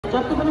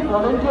जति पनि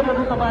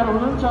भलन्टियरहरू तपाईहरु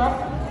हुनुहुन्छ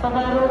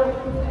तपाईहरु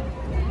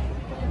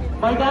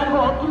मैदानको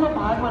अघिल्लो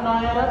भागमा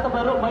नआएर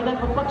तपाईहरु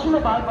मैदानको पछिल्लो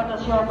भागबाट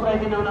सेवा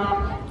पुर्याइदिन हुन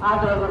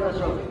आग्रह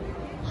गर्दछु।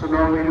 So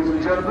now, ladies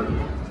and gentlemen,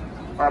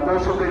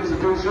 most of the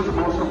institutions,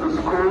 most of the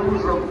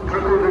schools have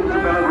trickled into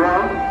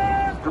Belgrade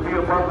to be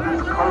a part of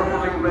this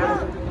colorful event,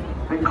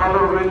 the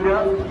color of India,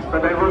 the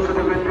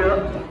diversity of India,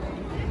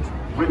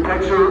 with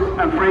texture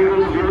and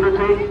fragrance of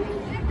unity.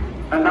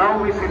 And now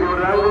we see the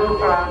arrival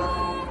of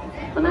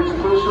an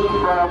institution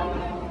from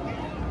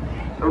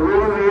a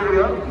rural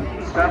area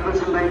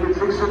established in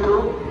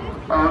 1962.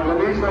 The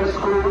Jubilee High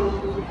School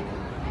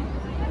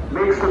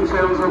makes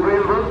themselves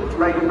available,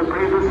 like in the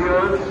previous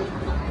years,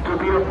 to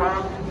be a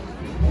part,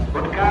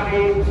 but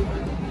carry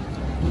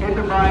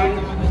into mind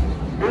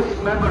this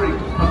memory,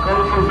 a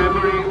colorful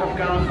memory of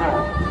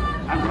Kalimpong.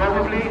 And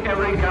probably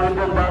every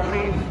Kalimpong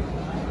Basi,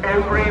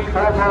 every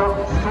former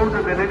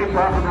student in any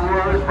part of the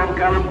world from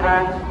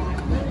Kalimpong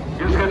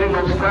is getting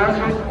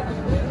nostalgic,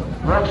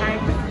 watching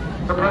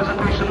the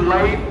presentation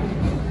live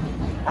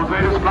on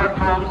various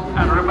platforms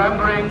and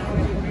remembering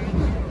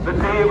the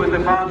day when they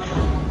marched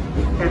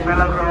in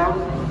Belgrade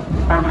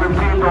on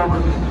 15th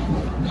August.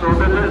 So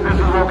this is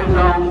walking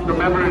down the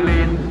memory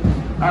lane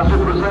as we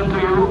present to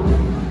you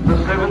the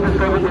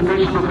 77th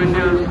edition of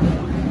India's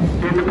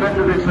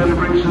Independence Day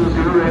celebrations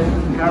here in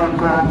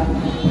Kalimpong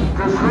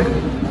district,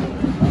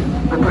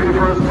 the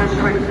 21st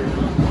district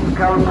of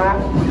Kalimpong,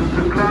 which is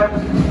declared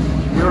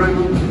here in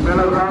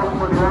Belgrade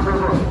for the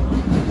Honorable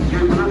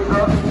Chief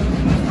Minister,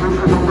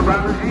 Mr.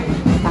 Banerjee,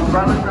 on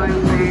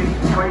Valentine's Day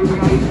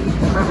 2017.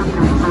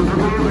 So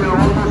today we are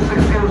almost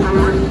 6 years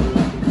old,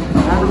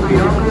 among the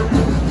youngest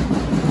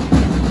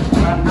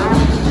and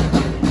most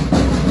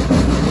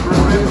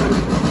progressive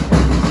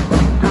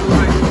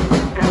districts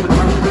in the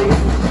country,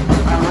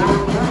 and one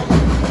of the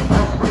most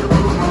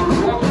hospitable and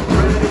most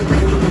friendly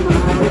places in the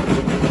world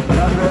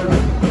that has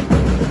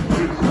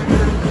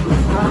experienced the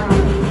story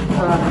of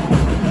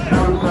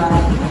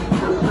Kalimpong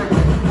district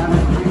and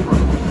its people.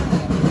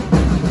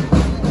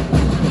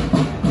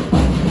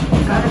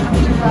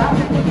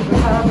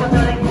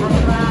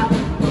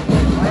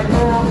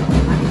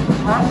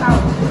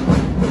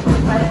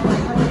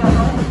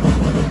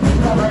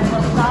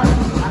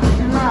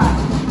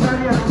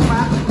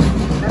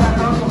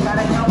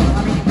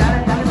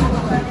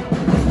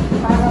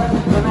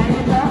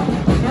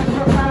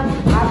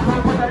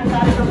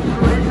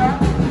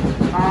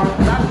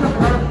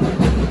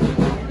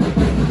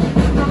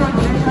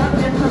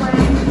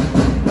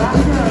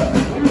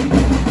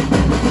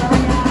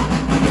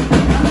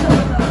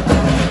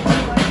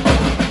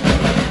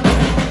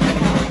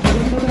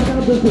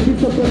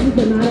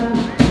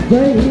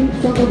 जय हिंद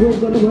संकल्प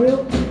गर्नुभयो।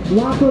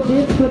 उहाँको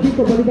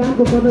देशप्रतिको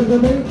बलिदानको कदर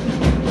गर्दै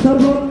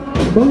सर्व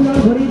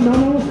बङ्गालभरि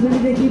 9औं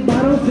श्रेणीदेखि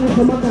 12औं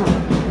श्रेणीसम्मका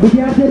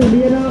विद्यार्थीहरू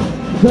लिएर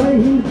जय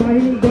हिंद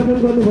बाहिनी गठन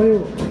गर्नुभयो।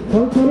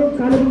 फलस्वरूप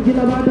कालेबुङ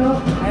जिल्लाबाट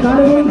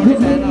कालेबुङ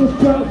जुबली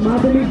उच्च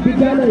माध्यमिक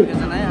विद्यालय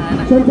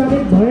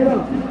सञ्चालित भएर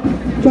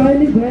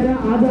चयनित भएर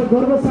आज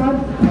गर्वसाथ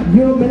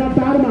यो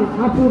मेलाटारमा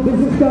आफ्नो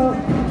विशिष्ट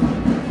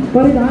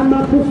परिधानमा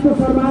पुष्प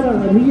शर्मा र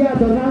रिया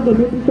दर्नालको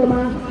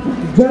नेतृत्वमा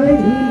जय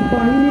हिंद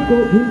बाहिनीको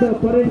झुन्ड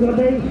परेड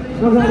गर्दै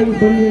अगाडि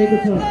बढिरहेको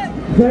छ।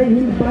 जय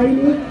हिंद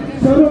बाहिनी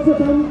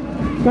सर्वप्रथम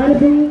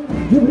कालेबुङ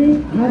जुबली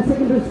हायर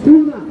सेकेन्डरी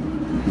स्कुलमा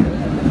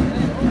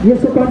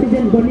यसको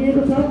कन्टिजेन्ट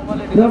बनिएको छ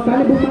र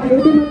कालेबुङमा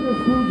एउटै मात्र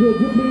स्कुल जो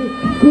जुबली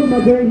स्कुलमा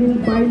जय हिंद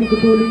बाहिनीको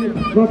टोली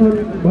गठन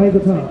भएको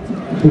छ।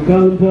 The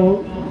Kalimpong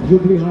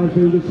Jubilee High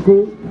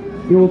School,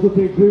 we also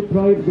take great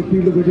pride in the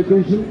field of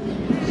education,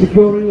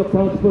 securing a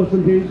pass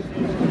percentage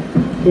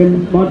in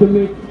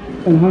Madhyamik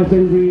and High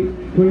Secondary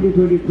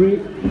 2023.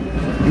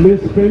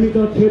 Ms.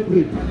 Premika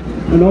Chetri,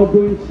 an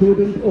outgoing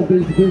student of the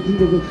institution,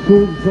 was the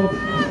school's top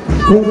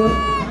scorer,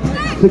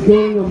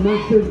 securing a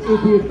massive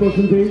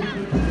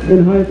 88%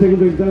 in High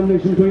Secondary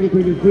Examination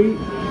 2023.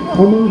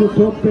 Among the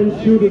top 10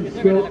 students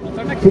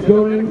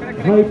securing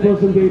high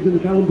percentage in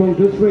the Kalimpong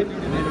district,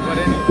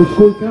 the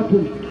school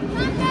captain,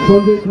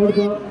 Sanjay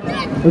Khadka,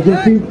 has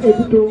achieved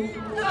epitome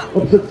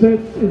of success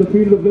in the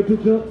field of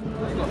literature.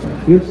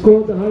 He has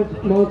scored the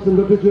highest marks in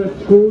literature at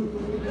school.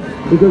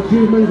 His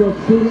achievements are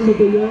Student of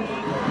the Year,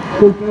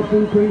 School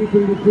Captain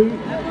 2023.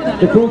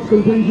 The first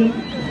contingent,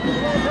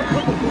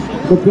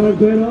 the flag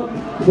bearer,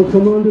 was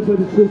commanded by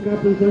the school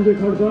captain Sanjay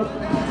Khadka.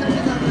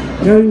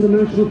 Carrying the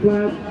national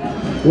flag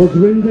was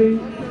Rinjay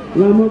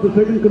Lama. The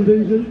second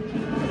contingent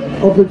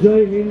of the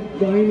Jai Hind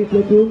Bahini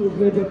platoon was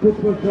led by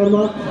Pushpa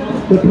Sharma.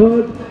 The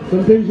third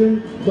contingent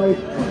by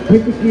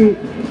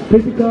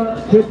Pritika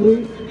Chetri.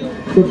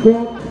 The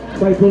fourth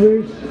by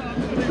Paresh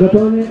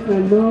Gatane,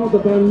 and now the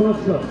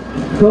bandmaster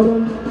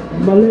Karan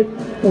Malik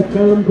of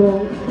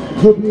Kalimpong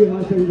Jubilee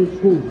High Secondary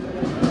School.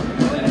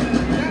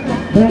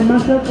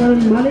 Bandmaster Karan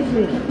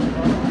Malikले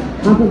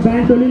आफ्नो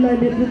band टोलीलाई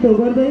नेतृत्व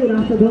गर्दै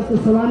राष्ट्रध्वजको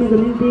सलामीको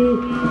निम्ति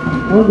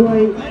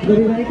अगुवाई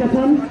गरिरहेका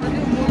छन्।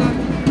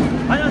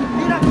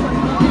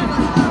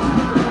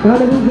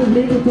 Kalimpong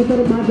jubilee उच्चतर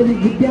माध्यमिक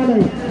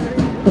विद्यालय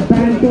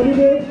ब्यान्ड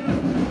टोलीले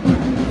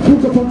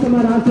आफूको पक्षमा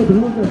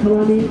राष्ट्रध्वज र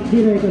सलामी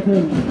दिइरहेका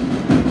छन्।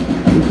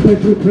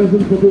 Special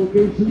present for the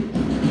occasion,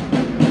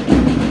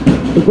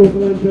 the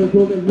Cocoland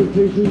Territorial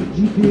Administration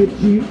GTA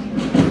Chief,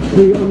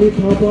 Sri Amit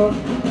Thapa,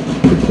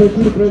 is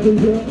specially present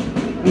here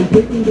and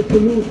taking the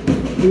salute,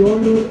 the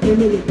Honourable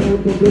MLA Town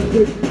of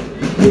District,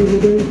 Sri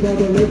Ruben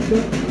Father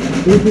Lester.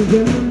 Ladies and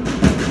gentlemen,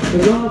 the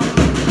last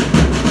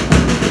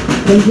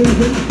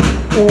contingent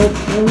of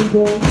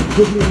Allenborn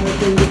Jubilee High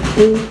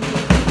School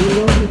will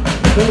now be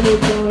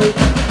followed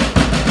by